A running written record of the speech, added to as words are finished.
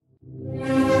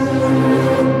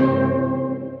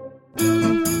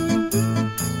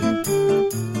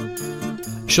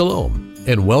Shalom,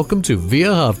 and welcome to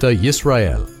V'ahavta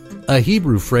Yisrael, a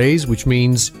Hebrew phrase which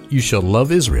means, you shall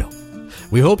love Israel.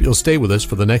 We hope you'll stay with us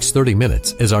for the next 30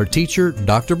 minutes as our teacher,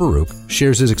 Dr. Baruch,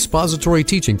 shares his expository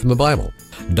teaching from the Bible.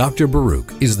 Dr. Baruch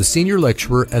is the senior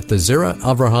lecturer at the Zera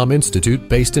Avraham Institute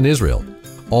based in Israel.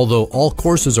 Although all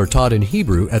courses are taught in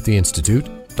Hebrew at the Institute,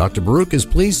 Dr. Baruch is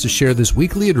pleased to share this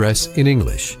weekly address in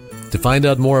English. To find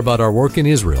out more about our work in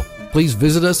Israel, please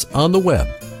visit us on the web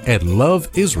at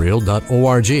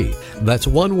loveisrael.org. That's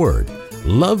one word,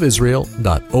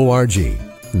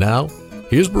 loveisrael.org. Now,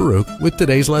 here's Baruch with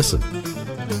today's lesson.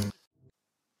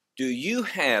 Do you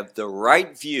have the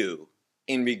right view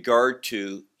in regard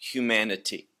to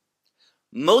humanity?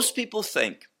 Most people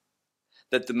think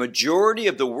that the majority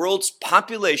of the world's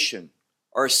population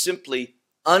are simply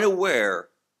unaware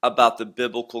about the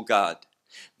biblical God.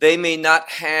 They may not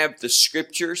have the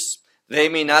scriptures, they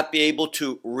may not be able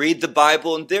to read the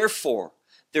Bible, and therefore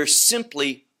they're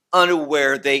simply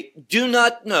unaware. They do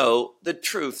not know the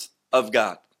truth of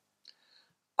God.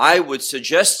 I would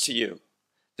suggest to you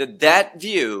that that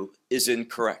view is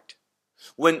incorrect.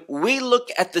 When we look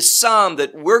at the psalm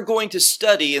that we're going to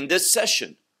study in this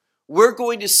session, we're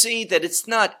going to see that it's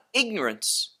not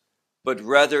ignorance, but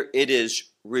rather it is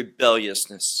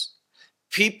rebelliousness.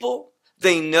 People,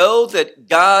 they know that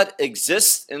God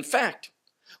exists. In fact,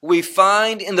 we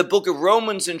find in the book of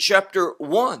Romans in chapter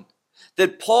 1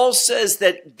 that Paul says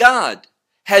that God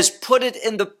has put it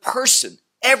in the person,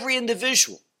 every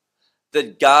individual,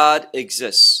 that God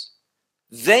exists.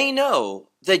 They know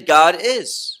that God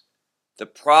is. The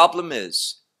problem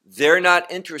is they're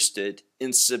not interested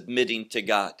in submitting to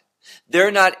God. They're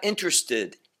not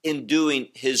interested in doing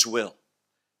His will.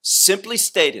 Simply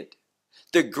stated,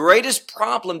 the greatest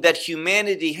problem that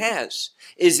humanity has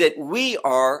is that we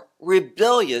are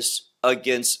rebellious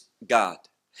against God.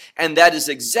 And that is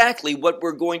exactly what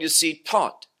we're going to see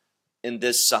taught in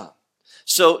this psalm.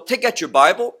 So take out your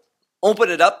Bible, open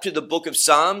it up to the book of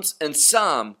Psalms and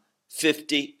Psalm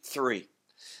 53.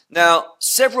 Now,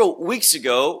 several weeks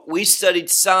ago, we studied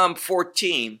Psalm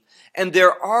 14, and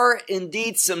there are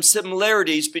indeed some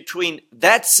similarities between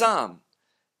that psalm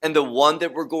and the one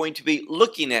that we're going to be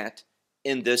looking at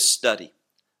in this study.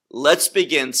 Let's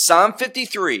begin Psalm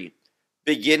 53,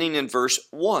 beginning in verse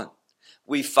 1.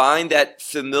 We find that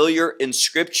familiar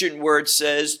inscription where it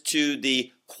says to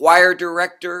the choir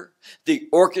director, the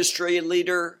orchestra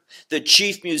leader, the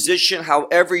chief musician,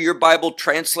 however your Bible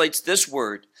translates this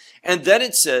word. And then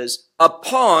it says,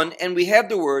 upon, and we have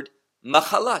the word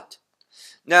machalat.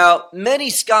 Now,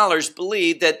 many scholars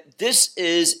believe that this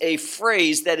is a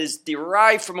phrase that is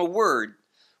derived from a word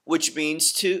which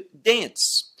means to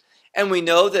dance. And we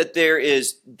know that there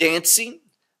is dancing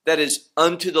that is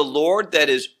unto the Lord, that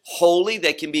is holy,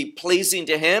 that can be pleasing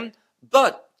to Him.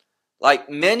 But like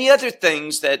many other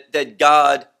things that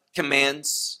God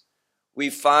commands,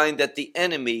 we find that the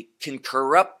enemy can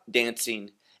corrupt dancing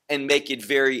and make it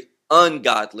very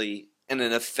ungodly and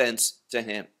an offense to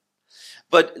Him.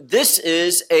 But this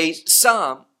is a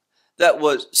psalm that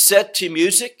was set to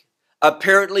music.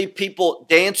 Apparently people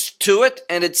danced to it,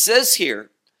 and it says here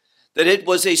that it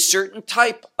was a certain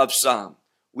type of psalm.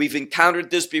 We've encountered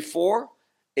this before,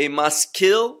 a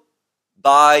maskil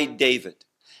by David.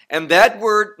 And that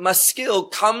word maskil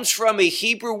comes from a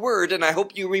Hebrew word, and I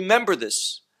hope you remember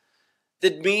this,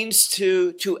 that means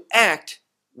to act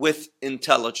with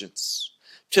intelligence,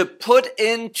 to put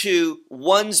into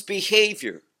one's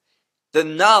behavior the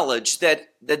knowledge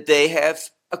that they have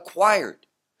acquired.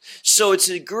 So it's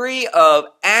a degree of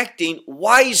acting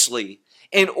wisely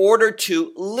in order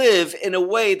to live in a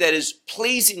way that is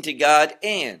pleasing to God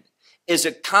and is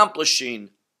accomplishing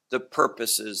the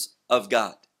purposes of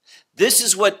God. This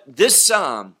is what this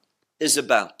psalm is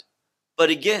about. But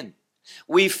again,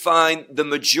 we find the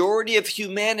majority of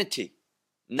humanity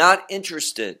not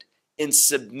interested in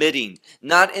submitting,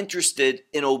 not interested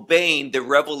in obeying the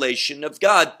revelation of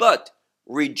God, but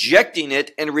rejecting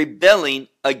it and rebelling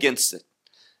against it.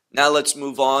 Now let's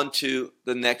move on to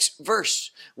the next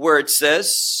verse where it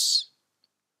says,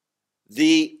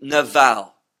 the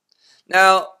naval.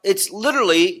 Now it's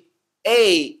literally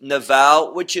a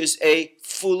naval, which is a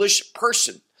foolish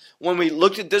person. When we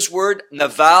looked at this word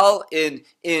naval in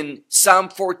Psalm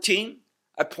 14,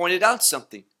 I pointed out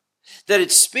something, that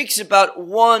it speaks about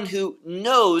one who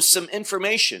knows some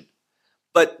information,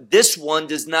 but this one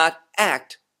does not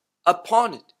act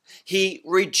upon it. He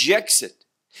rejects it.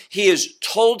 He is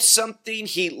told something,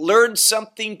 he learned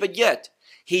something, but yet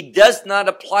he does not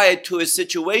apply it to his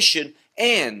situation,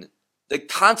 and the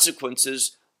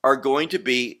consequences are going to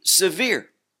be severe.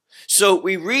 So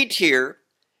we read here,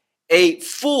 a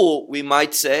fool, we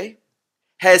might say,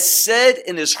 has said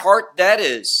in his heart, that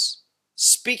is,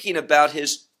 speaking about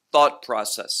his thought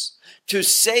process. To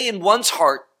say in one's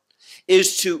heart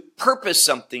is to purpose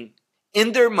something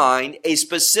in their mind, a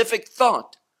specific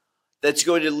thought that's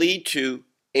going to lead to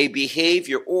a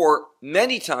behavior, or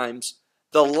many times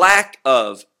the lack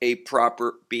of a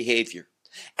proper behavior.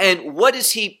 And what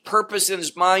does he purpose in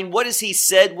his mind? What has he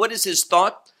said? What is his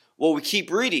thought? Well, we keep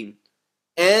reading.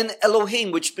 En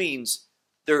Elohim, which means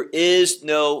there is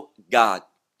no God.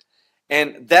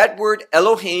 And that word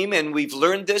Elohim, and we've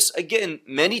learned this again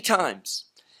many times,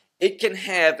 it can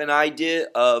have an idea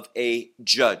of a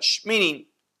judge, meaning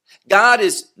God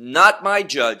is not my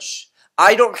judge.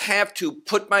 I don't have to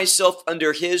put myself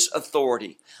under his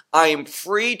authority. I am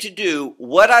free to do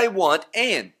what I want,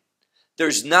 and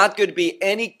there's not going to be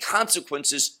any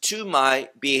consequences to my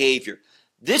behavior.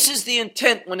 This is the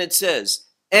intent when it says,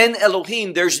 En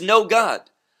Elohim, there's no God.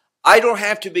 I don't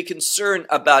have to be concerned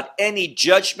about any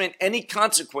judgment, any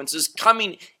consequences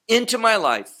coming into my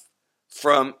life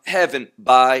from heaven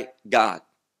by God.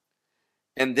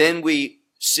 And then we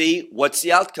see what's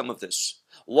the outcome of this.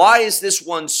 Why is this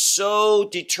one so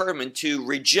determined to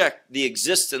reject the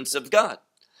existence of God?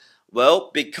 Well,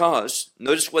 because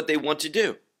notice what they want to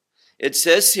do. It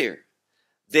says here,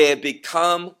 they have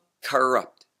become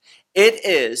corrupt. It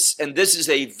is, and this is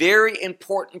a very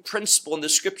important principle in the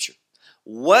scripture,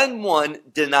 when one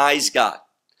denies God.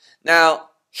 Now,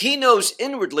 he knows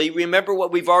inwardly, remember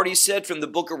what we've already said from the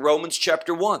book of Romans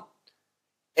chapter 1.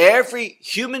 Every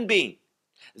human being,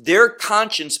 their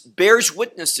conscience bears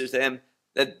witness to them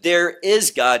that there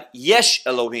is God, Yesh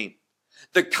Elohim.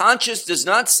 The conscience does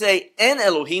not say, En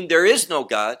Elohim, there is no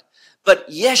God, but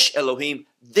Yesh Elohim,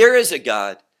 there is a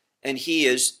God, and he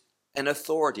is an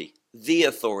authority, the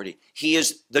authority. He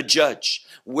is the judge.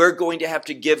 We're going to have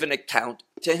to give an account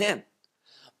to him.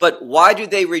 But why do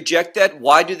they reject that?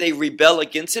 Why do they rebel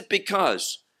against it?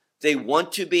 Because they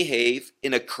want to behave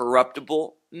in a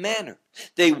corruptible manner.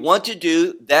 They want to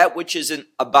do that which is an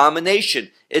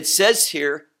abomination. It says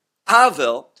here,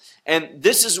 Havel, and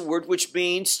this is a word which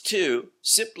means to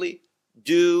simply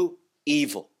do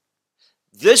evil.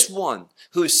 This one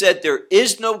who said there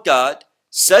is no God,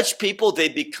 such people, they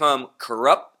become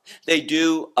corrupt, they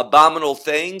do abominable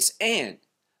things, and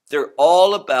they're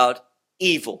all about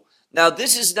evil. Now,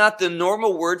 this is not the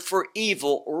normal word for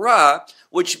evil, ra,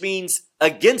 which means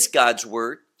against God's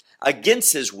word,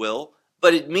 against his will,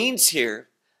 but it means here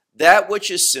that which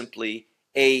is simply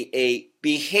a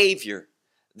behavior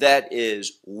that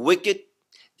is wicked,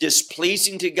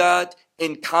 displeasing to God,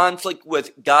 in conflict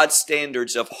with God's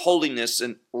standards of holiness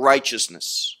and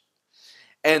righteousness.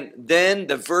 And then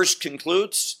the verse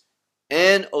concludes,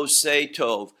 En osei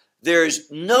tov, there's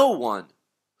no one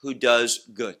who does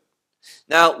good.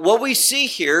 Now, what we see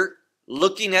here,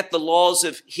 looking at the laws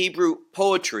of Hebrew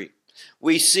poetry,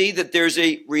 we see that there's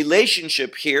a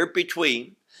relationship here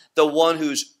between the one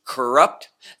who's corrupt,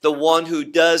 the one who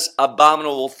does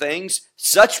abominable things.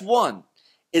 Such one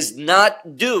is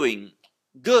not doing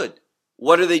good.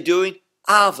 What are they doing?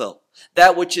 Avel,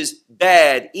 that which is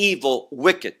bad, evil,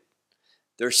 wicked.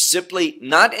 They're simply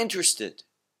not interested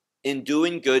in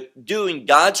doing good, doing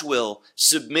God's will,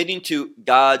 submitting to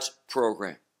God's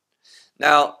program.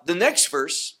 Now, the next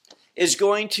verse is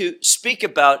going to speak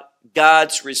about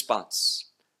God's response.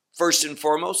 First and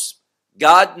foremost,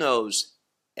 God knows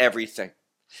everything.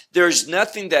 There's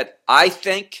nothing that I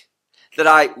think, that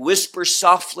I whisper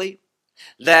softly,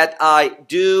 that I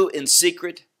do in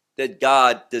secret, that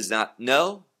God does not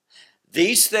know.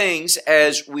 These things,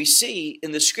 as we see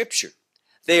in the scripture,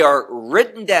 they are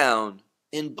written down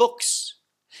in books,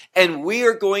 and we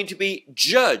are going to be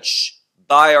judged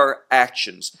by our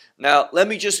actions. Now, let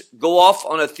me just go off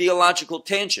on a theological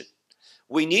tangent.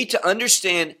 We need to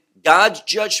understand God's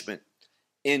judgment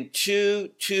in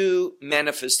two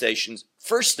manifestations.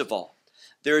 First of all,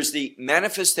 there is the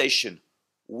manifestation,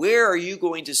 where are you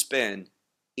going to spend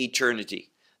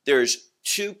eternity? There's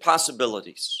two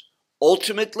possibilities.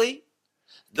 Ultimately,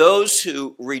 those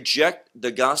who reject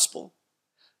the gospel,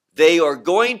 they are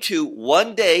going to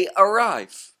one day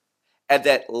arrive at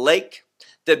that lake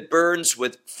that burns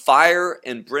with fire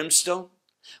and brimstone,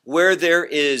 where there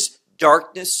is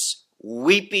darkness,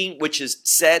 weeping, which is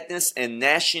sadness, and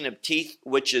gnashing of teeth,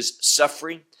 which is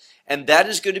suffering. And that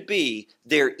is going to be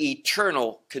their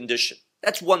eternal condition.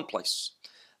 That's one place.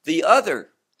 The other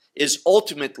is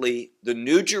ultimately the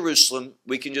New Jerusalem.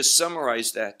 We can just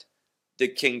summarize that, the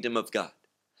kingdom of God.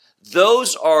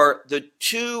 Those are the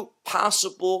two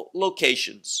possible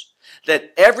locations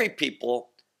that every people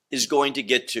is going to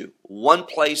get to, one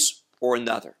place or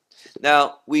another.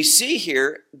 Now, we see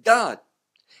here God.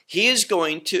 He is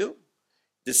going to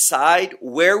decide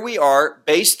where we are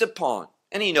based upon,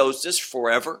 and he knows this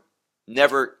forever,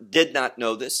 never did not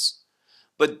know this,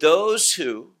 but those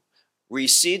who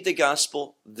receive the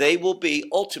gospel, they will be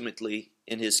ultimately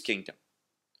in his kingdom.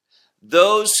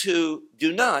 Those who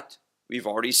do not, we've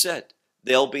already said,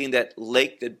 they'll be in that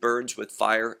lake that burns with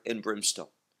fire and brimstone.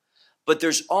 But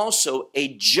there's also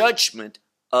a judgment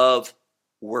of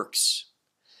works.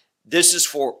 This is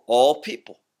for all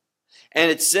people.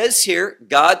 And it says here,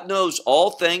 God knows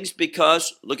all things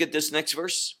because, look at this next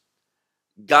verse,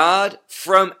 God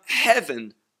from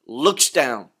heaven looks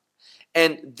down.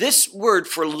 And this word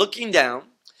for looking down,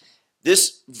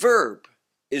 this verb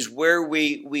is where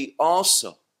we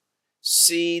also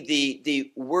see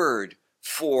the word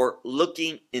for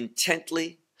looking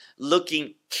intently,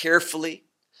 looking carefully,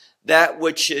 that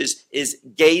which is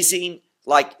gazing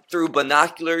like through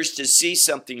binoculars to see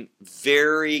something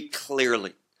very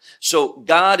clearly. So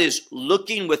God is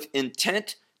looking with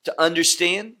intent to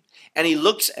understand, and he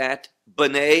looks at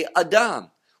B'nai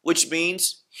Adam, which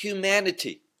means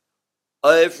humanity,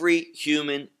 every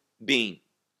human being.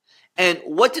 And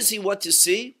what does he want to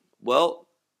see? Well,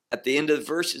 at the end of the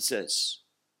verse it says,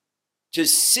 to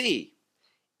see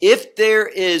if there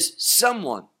is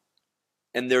someone,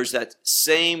 and there's that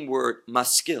same word,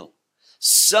 maskil,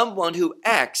 someone who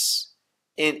acts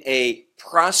in a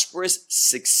prosperous,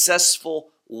 successful,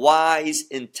 wise,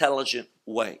 intelligent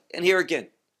way. And here again,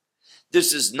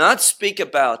 this does not speak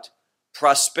about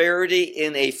prosperity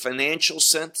in a financial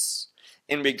sense,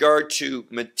 in regard to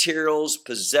materials,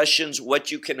 possessions,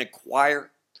 what you can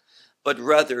acquire, but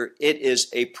rather it is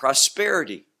a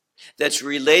prosperity that's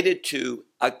related to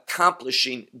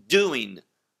accomplishing, doing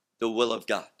the will of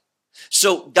God.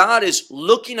 So God is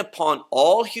looking upon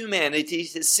all humanity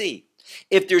to see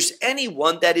if there's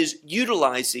anyone that is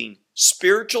utilizing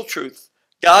spiritual truth,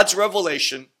 God's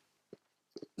revelation,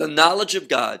 the knowledge of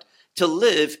God, to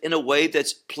live in a way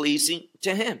that's pleasing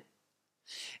to him.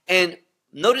 And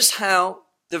notice how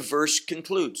the verse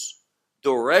concludes,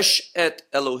 Doresh et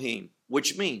Elohim,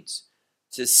 which means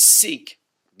to seek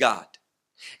God.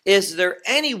 Is there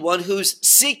anyone who's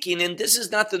seeking, and this is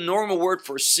not the normal word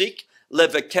for seek,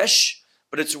 levakesh,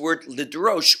 but it's a word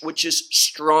lidrosh, which is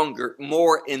stronger,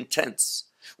 more intense,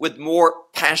 with more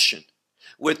passion,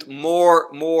 with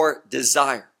more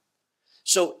desire.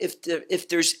 So if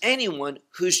there's anyone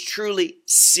who's truly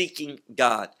seeking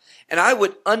God, and I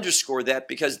would underscore that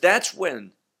because that's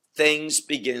when things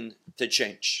begin to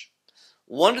change.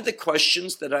 One of the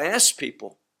questions that I ask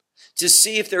people to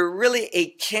see if they're really a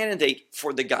candidate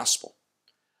for the gospel,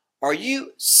 are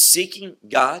you seeking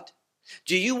God?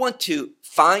 Do you want to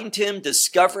find him,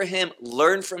 discover him,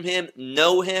 learn from him,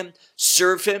 know him,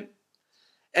 serve him?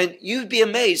 And you'd be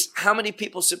amazed how many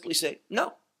people simply say,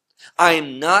 no, I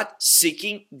am not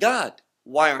seeking God.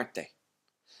 Why aren't they?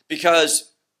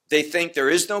 Because they think there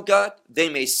is no God. They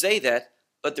may say that,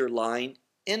 but they're lying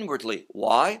inwardly.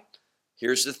 Why?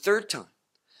 Here's the third time.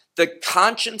 The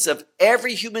conscience of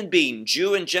every human being,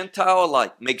 Jew and Gentile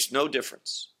alike, makes no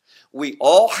difference. We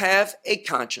all have a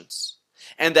conscience,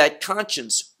 and that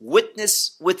conscience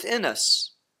witness within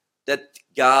us that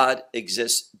God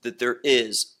exists, that there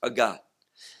is a God.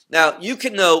 Now, you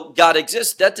can know God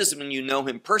exists. That doesn't mean you know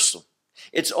him personally.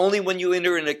 It's only when you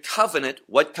enter in a covenant,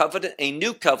 what covenant? A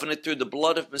new covenant through the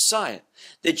blood of Messiah,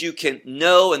 that you can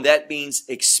know, and that means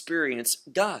experience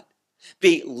God.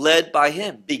 Be led by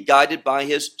him, be guided by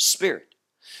his Spirit.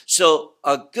 So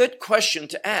a good question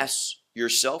to ask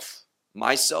yourself,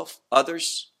 myself,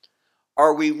 others,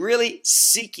 are we really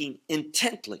seeking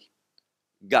intently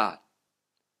God?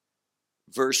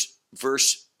 Verse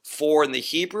 4 in the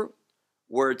Hebrew,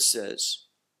 where it says,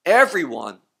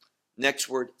 everyone, next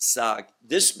word, sag.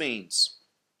 This means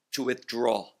to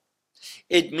withdraw.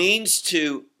 It means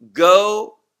to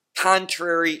go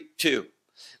contrary to,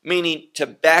 meaning to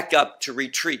back up, to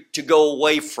retreat, to go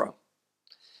away from.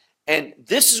 And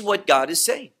this is what God is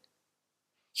saying.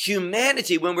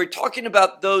 Humanity, when we're talking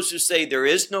about those who say there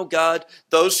is no God,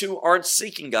 those who aren't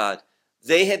seeking God,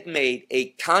 they have made a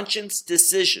conscious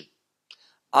decision.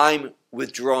 I'm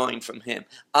withdrawing from him.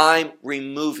 I'm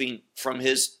removing from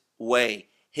his way,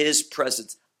 his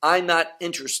presence. I'm not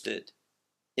interested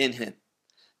in him.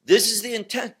 This is the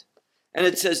intent. And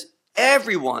it says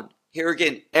everyone, here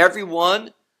again,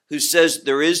 everyone who says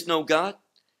there is no God,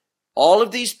 all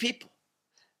of these people,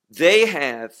 they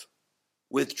have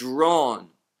withdrawn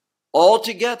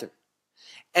altogether.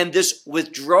 And this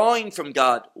withdrawing from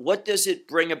God, what does it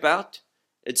bring about?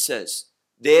 It says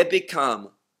they have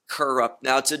become corrupt.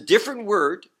 Now, it's a different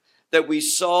word that we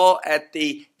saw at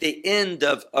the end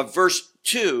of verse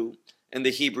 2 in the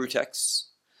Hebrew text.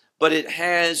 but it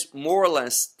has more or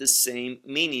less the same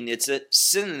meaning. It's a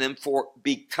synonym for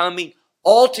becoming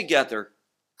altogether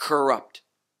corrupt.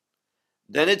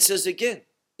 Then it says again,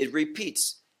 it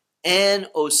repeats, En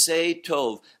osei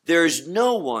tov, there is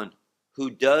no one who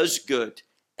does good,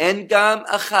 En gam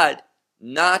achad,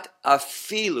 not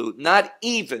afilu, not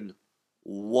even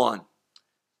one.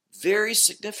 Very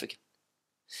significant.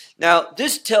 Now,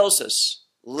 this tells us,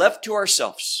 left to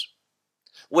ourselves,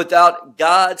 without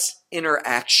God's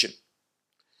interaction.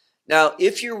 Now,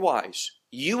 if you're wise,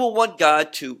 you will want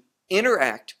God to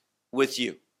interact with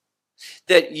you.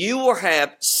 That you will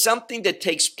have something that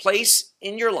takes place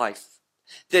in your life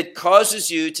that causes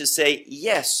you to say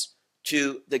yes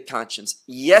to the conscience.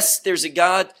 Yes, there's a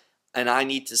God, and I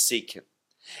need to seek him.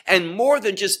 And more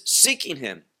than just seeking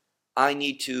him, I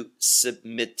need to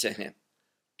submit to him.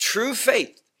 True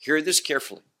faith, hear this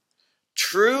carefully.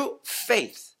 True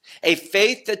faith, a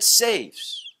faith that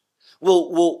saves,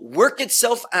 will work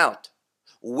itself out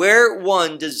where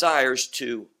one desires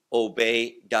to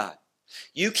obey God.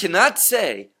 You cannot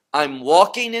say, I'm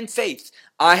walking in faith.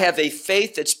 I have a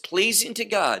faith that's pleasing to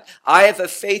God. I have a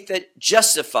faith that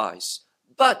justifies,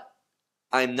 but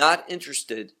I'm not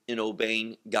interested in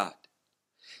obeying God.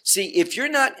 See, if you're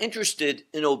not interested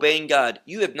in obeying God,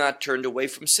 you have not turned away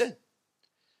from sin.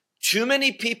 Too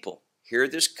many people, hear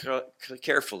this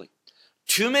carefully,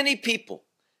 too many people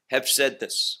have said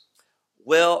this.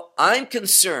 Well, I'm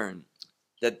concerned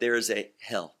that there is a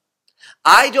hell.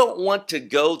 I don't want to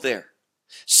go there.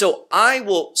 So I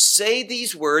will say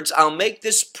these words, I'll make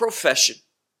this profession,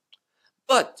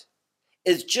 but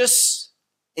it's just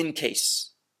in case.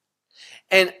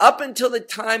 And up until the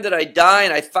time that I die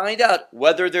and I find out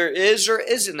whether there is or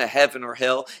isn't a heaven or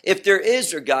hell, if there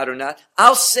is or God or not,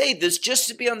 I'll say this just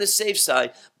to be on the safe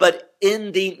side. But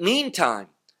in the meantime,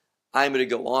 I'm going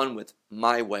to go on with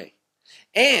my way.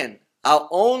 And I'll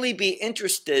only be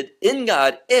interested in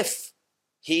God if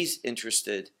he's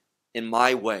interested in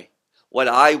my way. What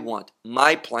I want,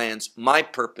 my plans, my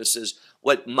purposes,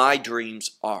 what my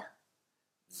dreams are.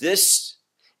 This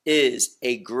is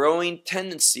a growing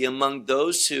tendency among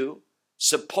those who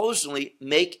supposedly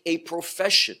make a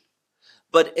profession.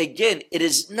 But again, it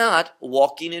is not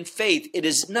walking in faith. It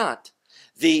is not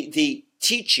the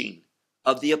teaching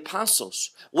of the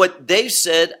apostles, what they've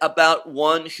said about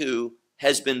one who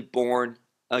has been born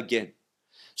again.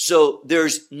 So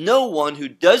there's no one who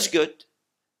does good,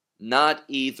 not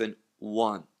even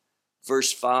one.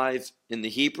 Verse 5 in the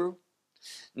Hebrew.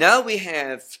 Now we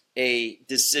have a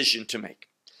decision to make.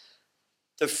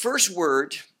 The first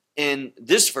word in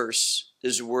this verse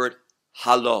is the word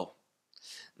halo.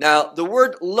 Now the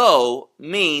word lo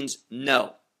means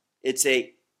no. It's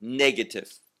a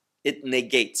negative. It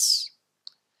negates.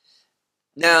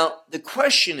 Now the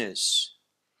question is,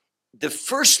 the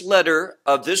first letter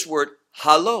of this word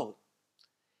halo,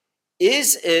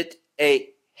 is it a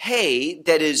hey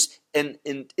that is an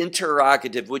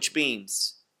interrogative, which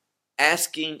means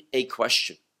asking a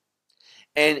question?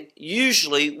 And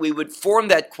usually we would form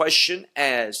that question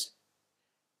as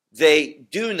they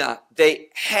do not, they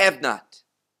have not.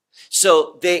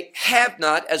 So they have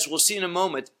not, as we'll see in a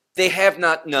moment, they have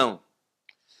not known.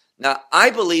 Now, I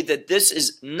believe that this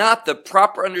is not the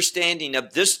proper understanding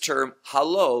of this term,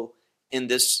 halo, in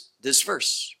this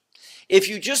verse. If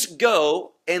you just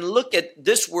go and look at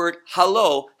this word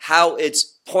halo, how it's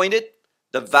pointed,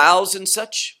 the vowels and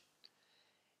such,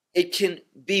 it can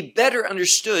be better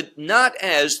understood not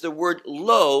as the word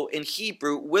lo in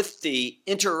Hebrew with the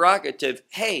interrogative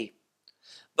hey,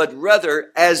 but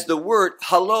rather as the word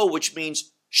halo, which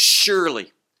means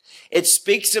surely. It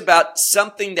speaks about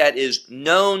something that is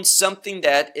known, something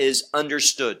that is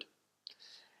understood.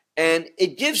 And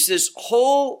it gives this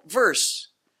whole verse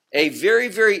a very,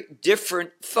 very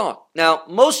different thought. Now,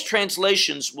 most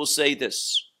translations will say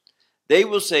this. They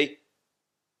will say,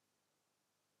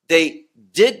 they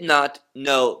did not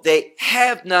know, they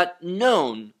have not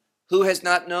known. Who has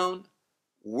not known?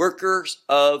 Workers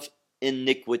of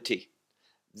iniquity.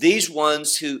 These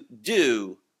ones who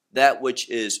do that which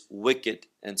is wicked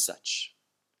and such.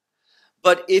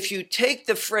 But if you take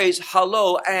the phrase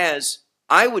halo as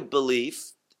I would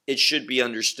believe it should be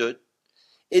understood,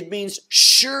 it means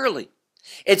surely.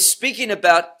 It's speaking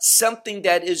about something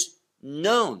that is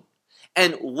known.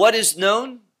 And what is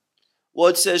known? Well,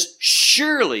 it says,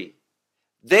 surely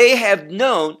they have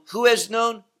known. Who has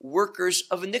known? Workers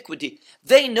of iniquity.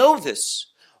 They know this.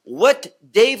 What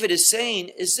David is saying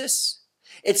is this.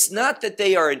 It's not that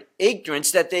they are in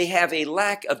ignorance, that they have a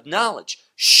lack of knowledge.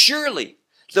 Surely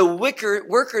the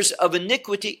workers of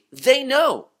iniquity, they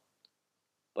know.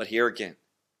 But here again,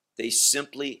 they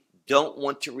simply don't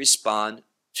want to respond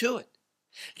to it.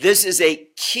 This is a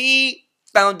key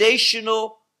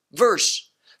foundational verse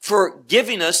for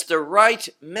giving us the right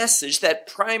message, that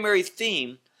primary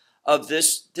theme of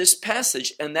this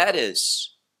passage, and that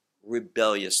is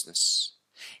rebelliousness.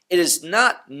 It is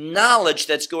not knowledge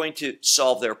that's going to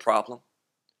solve their problem.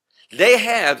 They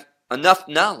have enough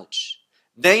knowledge.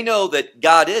 They know that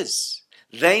God is.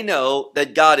 They know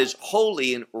that God is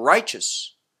holy and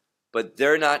righteous, but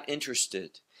they're not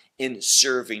interested in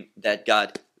serving that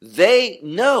God. They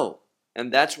know,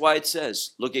 and that's why it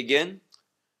says, look again,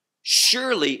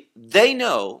 surely they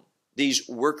know, these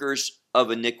workers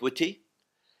of iniquity.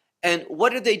 And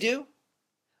what do?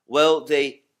 Well,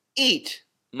 they eat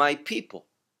my people.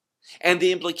 And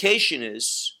the implication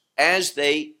is, as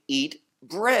they eat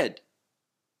bread.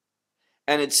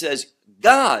 And it says,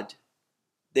 God,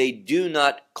 they do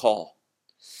not call.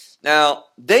 Now,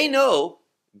 they know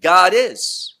God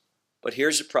is, but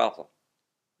here's the problem.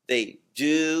 They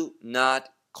do not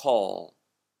call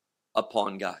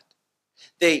upon God.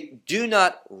 They do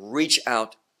not reach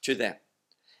out to them.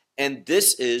 And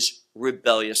this is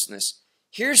rebelliousness.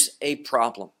 Here's a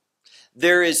problem.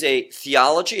 There is a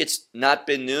theology. It's not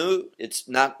new.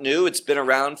 It's been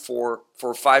around for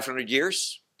 500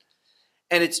 years.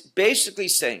 And it's basically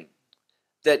saying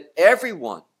that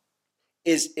everyone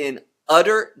is in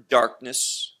utter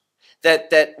darkness,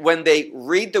 that when they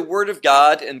read the Word of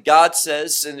God and God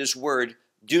says in His Word,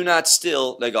 do not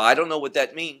steal, they go, I don't know what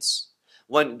that means.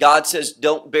 When God says,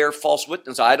 don't bear false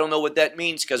witness, I don't know what that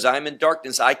means because I'm in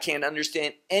darkness. I can't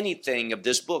understand anything of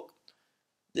this book.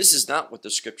 This is not what the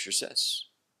Scripture says.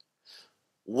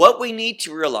 What we need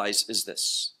to realize is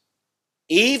this.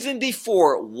 Even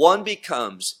before one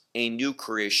becomes a new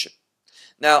creation.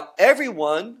 Now,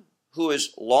 everyone who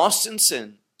is lost in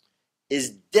sin is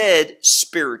dead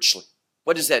spiritually.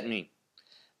 What does that mean?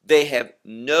 They have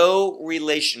no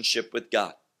relationship with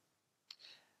God.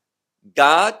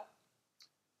 God,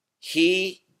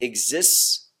 He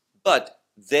exists, but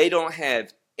they don't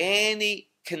have any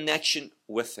connection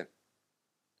with Him.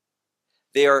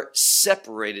 They are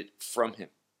separated from Him.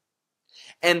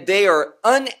 And they are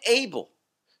unable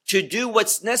to do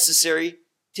what's necessary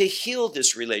to heal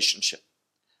this relationship.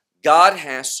 God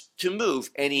has to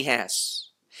move, and He has.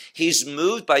 He's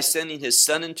moved by sending His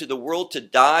Son into the world to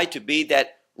die, to be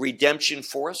that redemption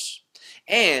for us.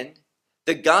 And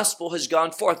the gospel has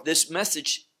gone forth. This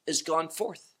message has gone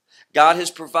forth. God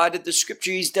has provided the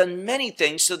Scripture. He's done many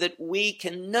things so that we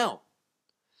can know.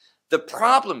 The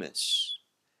problem is,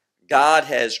 God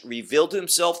has revealed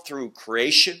Himself through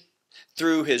creation,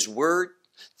 through His Word,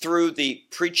 through the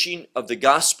preaching of the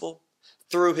gospel,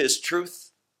 through His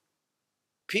truth.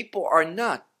 People are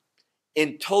not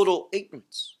in total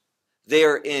ignorance. They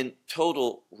are in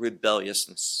total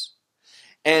rebelliousness.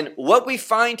 And what we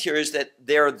find here is that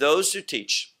there are those who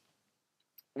teach,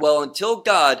 well, until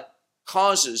God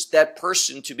causes that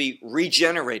person to be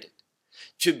regenerated,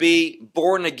 to be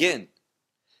born again,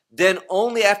 then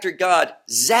only after God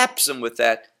zaps them with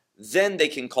that, then they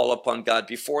can call upon God.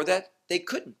 Before that, they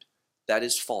couldn't. That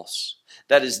is false.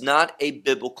 That is not a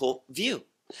biblical view.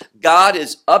 God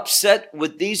is upset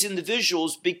with these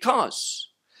individuals because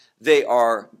they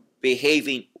are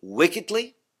behaving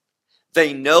wickedly.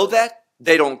 They know that.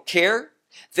 They don't care.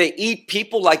 They eat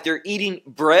people like they're eating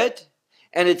bread.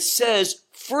 And it says,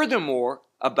 furthermore,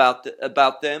 about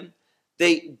them,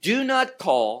 they do not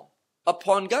call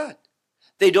upon God.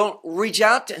 They don't reach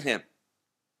out to Him.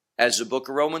 As the book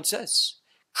of Romans says,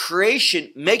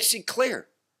 creation makes it clear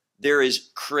there is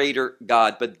Creator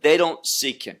God, but they don't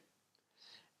seek Him.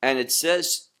 And it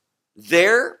says,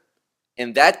 there,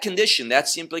 in that condition,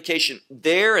 that's the implication,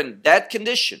 there in that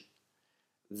condition,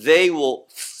 they will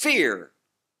fear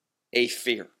a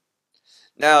fear.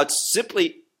 Now, it's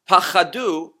simply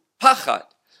pachadu, pachad,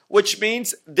 which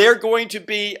means they're going to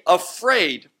be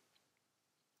afraid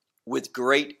with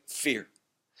great fear,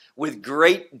 with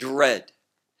great dread.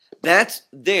 That's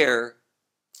their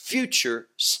future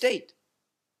state.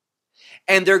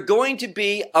 And they're going to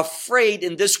be afraid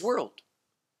in this world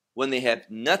when they have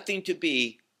nothing to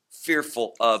be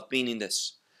fearful of, meaning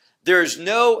this. There's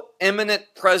no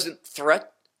imminent present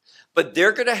threat, but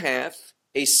they're going to have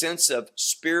a sense of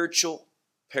spiritual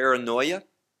paranoia.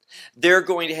 They're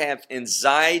going to have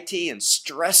anxiety and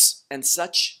stress and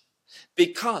such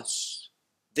because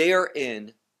they are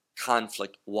in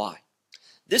conflict. Why?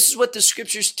 This is what the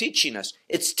Scripture is teaching us.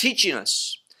 It's teaching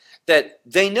us that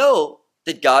they know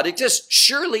that God exists.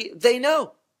 Surely they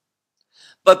know.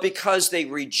 But because they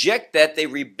reject that, they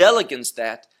rebel against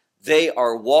that, they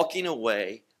are walking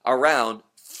away around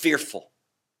fearful.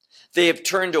 They have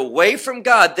turned away from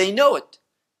God. They know it.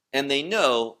 And they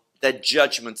know that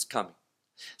judgment's coming.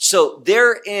 So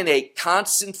they're in a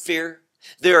constant fear.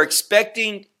 They're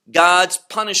expecting God's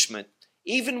punishment,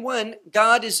 even when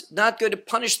God is not going to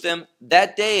punish them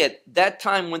that day at that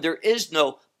time when there is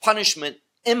no punishment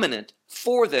imminent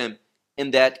for them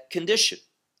in that condition.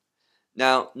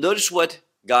 Now, notice what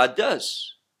God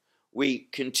does. We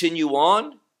continue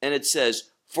on, and it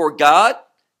says, for God,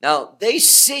 now they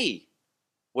see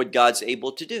what God's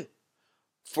able to do.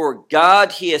 For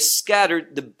God, he has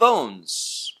scattered the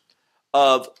bones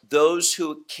of those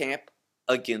who camp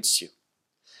against you.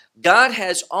 God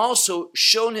has also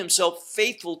shown himself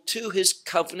faithful to his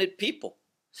covenant people,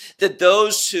 that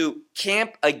those who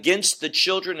camp against the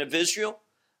children of Israel,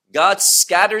 God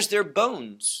scatters their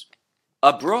bones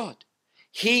abroad.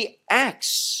 He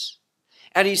acts,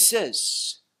 and he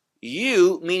says,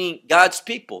 you, meaning God's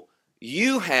people,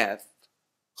 you have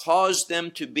caused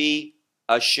them to be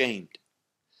ashamed.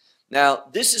 Now,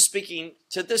 this is speaking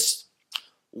to this.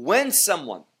 When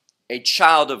someone, a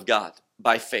child of God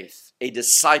by faith, a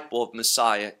disciple of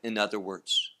Messiah, in other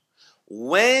words,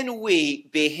 when we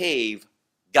behave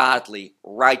godly,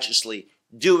 righteously,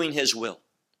 doing his will,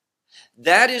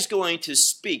 that is going to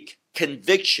speak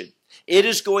conviction. It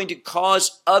is going to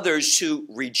cause others who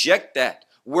reject that,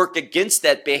 work against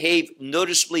that, behave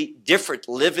noticeably different,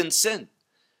 live in sin,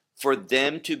 for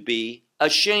them to be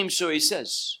ashamed. So he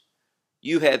says,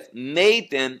 you have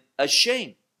made them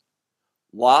ashamed.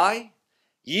 Why?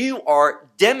 You are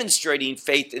demonstrating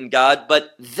faith in God,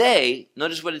 but they,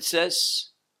 notice what it says,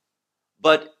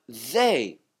 but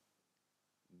they,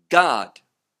 God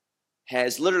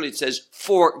has, literally it says,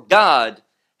 for God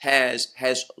has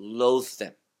loathed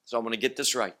them. So I want to get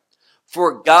this right.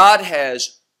 For God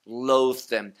has loathed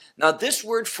them. Now this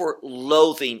word for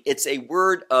loathing, it's a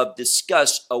word of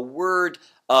disgust, a word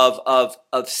of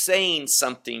saying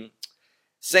something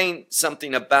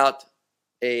about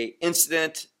a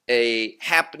incident, a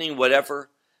happening, whatever,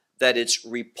 that it's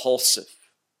repulsive.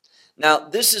 Now,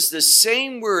 this is the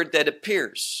same word that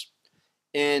appears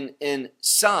in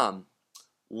Psalm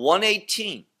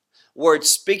 118, where it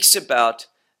speaks about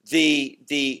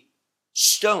the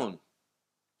stone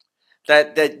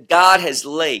that God has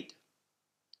laid,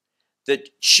 the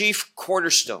chief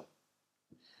cornerstone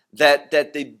that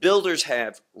the builders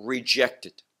have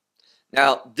rejected.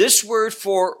 Now, this word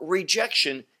for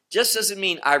rejection just doesn't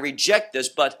mean I reject this,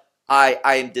 but I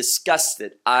am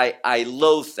disgusted. I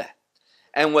loathe that.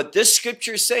 And what this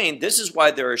scripture is saying, this is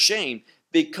why they're ashamed,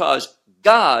 because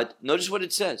God, notice what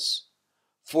it says,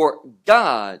 for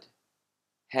God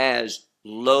has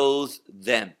loathed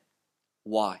them.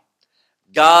 Why?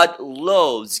 God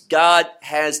loathes, God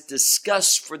has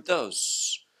disgust for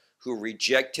those who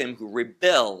reject him, who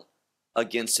rebel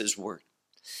against his word.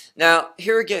 Now,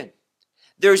 here again,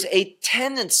 there's a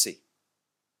tendency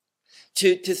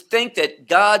to think that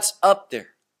God's up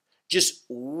there just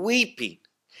weeping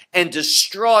and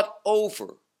distraught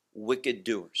over wicked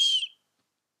doers.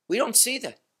 We don't see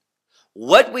that.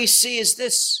 What we see is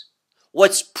this.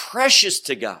 What's precious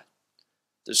to God,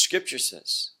 the scripture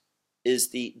says, is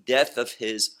the death of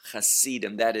his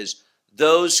Hasidim. That is,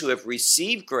 those who have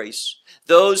received grace,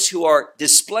 those who are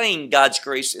displaying God's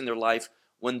grace in their life,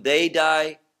 when they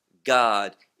die,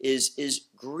 God is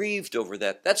grieved over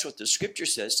that. That's what the scripture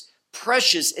says.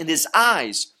 Precious in his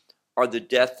eyes are the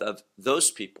death of those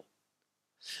people.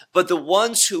 But the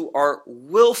ones who are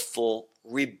willful,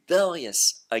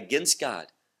 rebellious against God,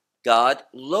 God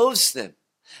loathes them.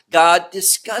 God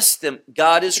disgusts them.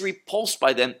 God is repulsed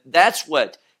by them. That's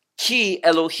what Ki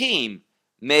Elohim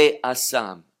Me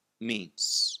Asam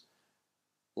means.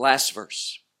 Last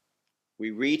verse.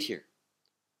 We read here.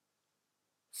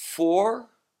 For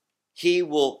he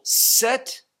will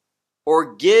set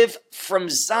or give from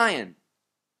Zion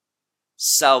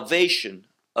salvation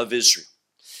of Israel.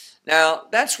 Now,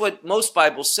 that's what most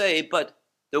Bibles say, but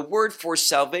the word for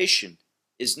salvation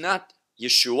is not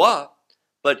Yeshua,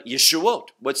 but Yeshuot.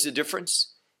 What's the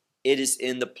difference? It is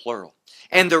in the plural.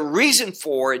 And the reason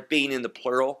for it being in the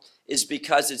plural is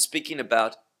because it's speaking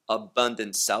about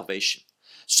abundant salvation.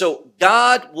 So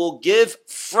God will give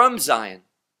from Zion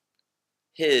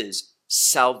his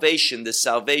salvation, the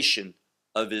salvation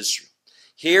of Israel.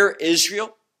 Here,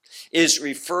 Israel is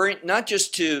referring not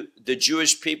just to the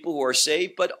Jewish people who are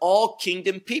saved, but all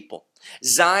kingdom people.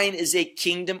 Zion is a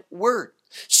kingdom word.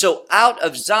 So out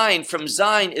of Zion, from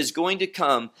Zion is going to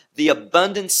come the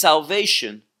abundant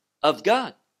salvation of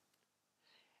God.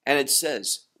 And it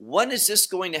says, when is this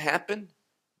going to happen?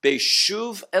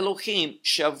 Beshuv Elohim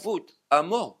Shavut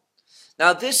Amo.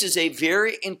 Now this is a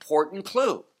very important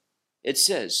clue. It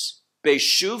says,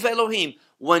 Beshuv Elohim,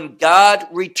 when God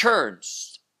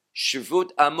returns, Shavut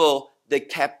Amo, the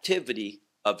captivity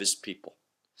of his people.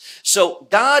 So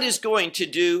God is going to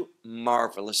do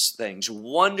marvelous things,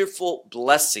 wonderful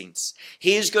blessings.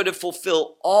 He is going to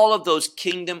fulfill all of those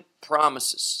kingdom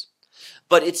promises.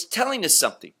 But it's telling us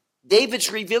something.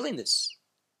 David's revealing this,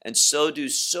 and so do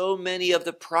so many of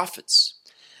the prophets,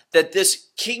 that this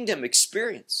kingdom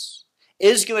experience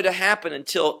is going to happen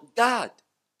until God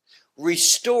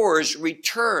returns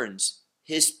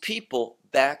his people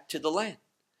back to the land.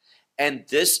 And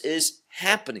this is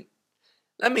happening.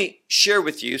 Let me share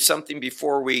with you something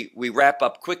before we wrap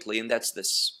up quickly, and that's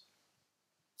this.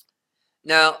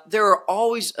 Now, there are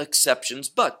always exceptions,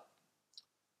 but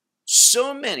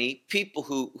so many people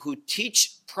who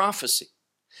teach prophecy,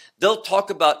 they'll talk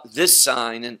about this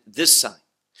sign and this sign.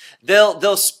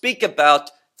 They'll speak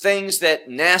about things that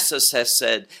NASA has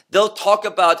said. They'll talk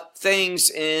about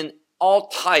things in all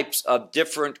types of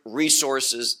different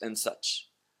resources and such.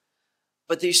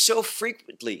 But they so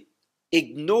frequently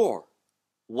ignore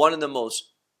one of the most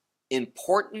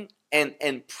important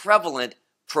and prevalent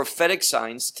prophetic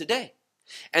signs today.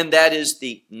 And that is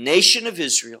the nation of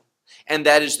Israel, and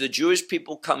that is the Jewish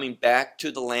people coming back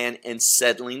to the land and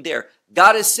settling there.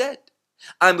 God has said,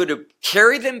 I'm going to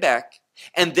carry them back,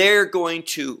 and they're going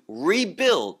to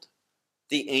rebuild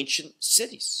the ancient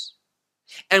cities.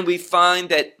 And we find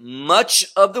that much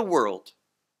of the world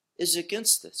is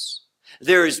against this.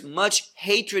 There is much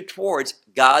hatred towards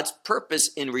God's purpose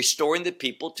in restoring the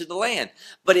people to the land.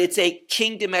 But it's a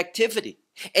kingdom activity.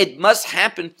 It must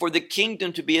happen for the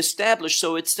kingdom to be established.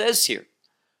 So it says here,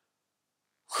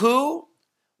 who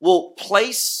will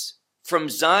place from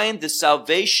Zion the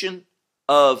salvation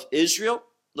of Israel?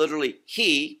 Literally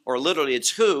he, or literally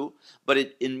it's who, but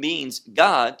it means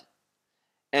God.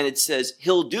 And it says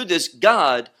he'll do this,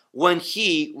 God, when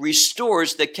he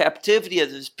restores the captivity of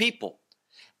his people.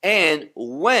 And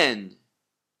when,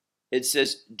 it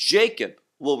says, Jacob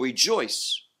will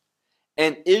rejoice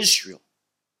and Israel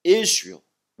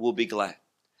will be glad.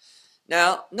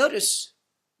 Now, notice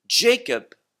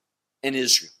Jacob and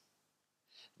Israel.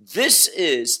 This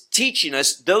is teaching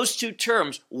us those two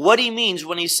terms, what he means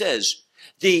when he says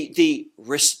the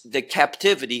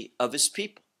captivity of his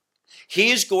people.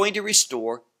 He is going to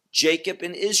restore Jacob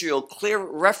and Israel, clear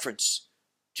reference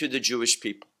to the Jewish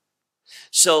people.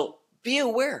 So be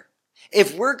aware,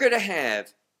 if we're going to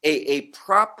have a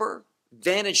proper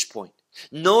vantage point,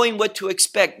 knowing what to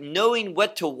expect, knowing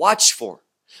what to watch for,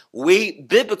 we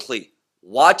biblically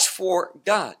watch for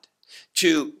God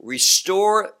to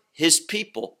restore his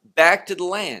people back to the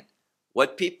land.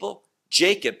 What people?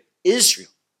 Jacob,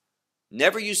 Israel.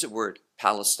 Never use the word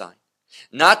Palestine.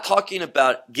 Not talking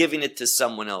about giving it to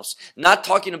someone else. Not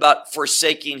talking about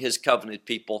forsaking his covenant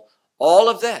people. All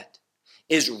of that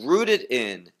is rooted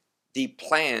in the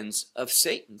plans of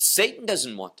Satan. Satan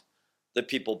doesn't want the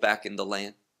people back in the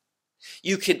land.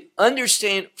 You can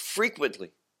understand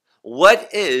frequently what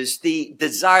is the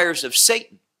desires of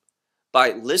Satan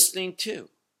by listening to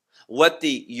what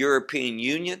the European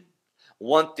Union,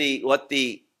 what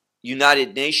the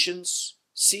United Nations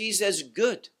sees as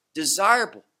good,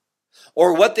 desirable,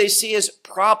 or what they see as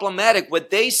problematic. What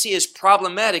they see as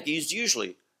problematic is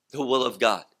usually the will of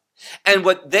God. And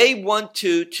what they want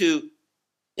to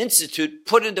institute,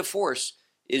 put into force,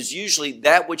 is usually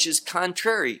that which is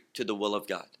contrary to the will of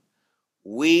God.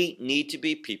 We need to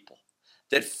be people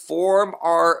that form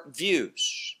our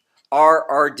views,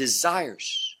 our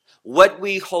desires, what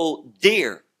we hold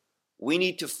dear. We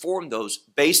need to form those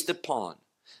based upon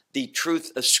the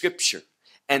truth of Scripture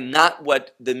and not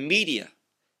what the media,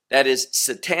 that is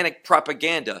satanic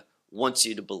propaganda, wants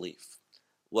you to believe.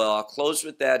 Well, I'll close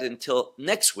with that until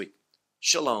next week.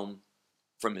 Shalom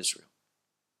from Israel.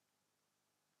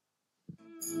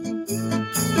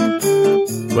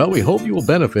 Well, we hope you will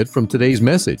benefit from today's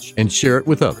message and share it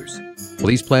with others.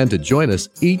 Please plan to join us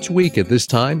each week at this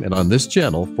time and on this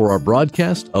channel for our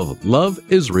broadcast of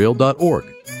loveisrael.org.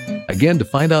 Again, to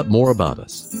find out more about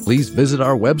us, please visit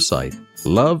our website,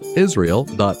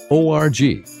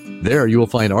 loveisrael.org. There you will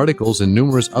find articles and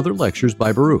numerous other lectures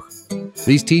by Baruch.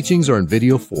 These teachings are in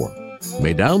video form. You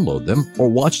may download them or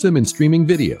watch them in streaming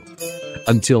video.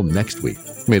 Until next week,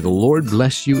 may the Lord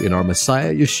bless you in our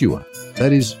Messiah Yeshua,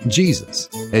 that is Jesus,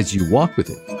 as you walk with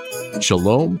him.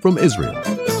 Shalom from Israel.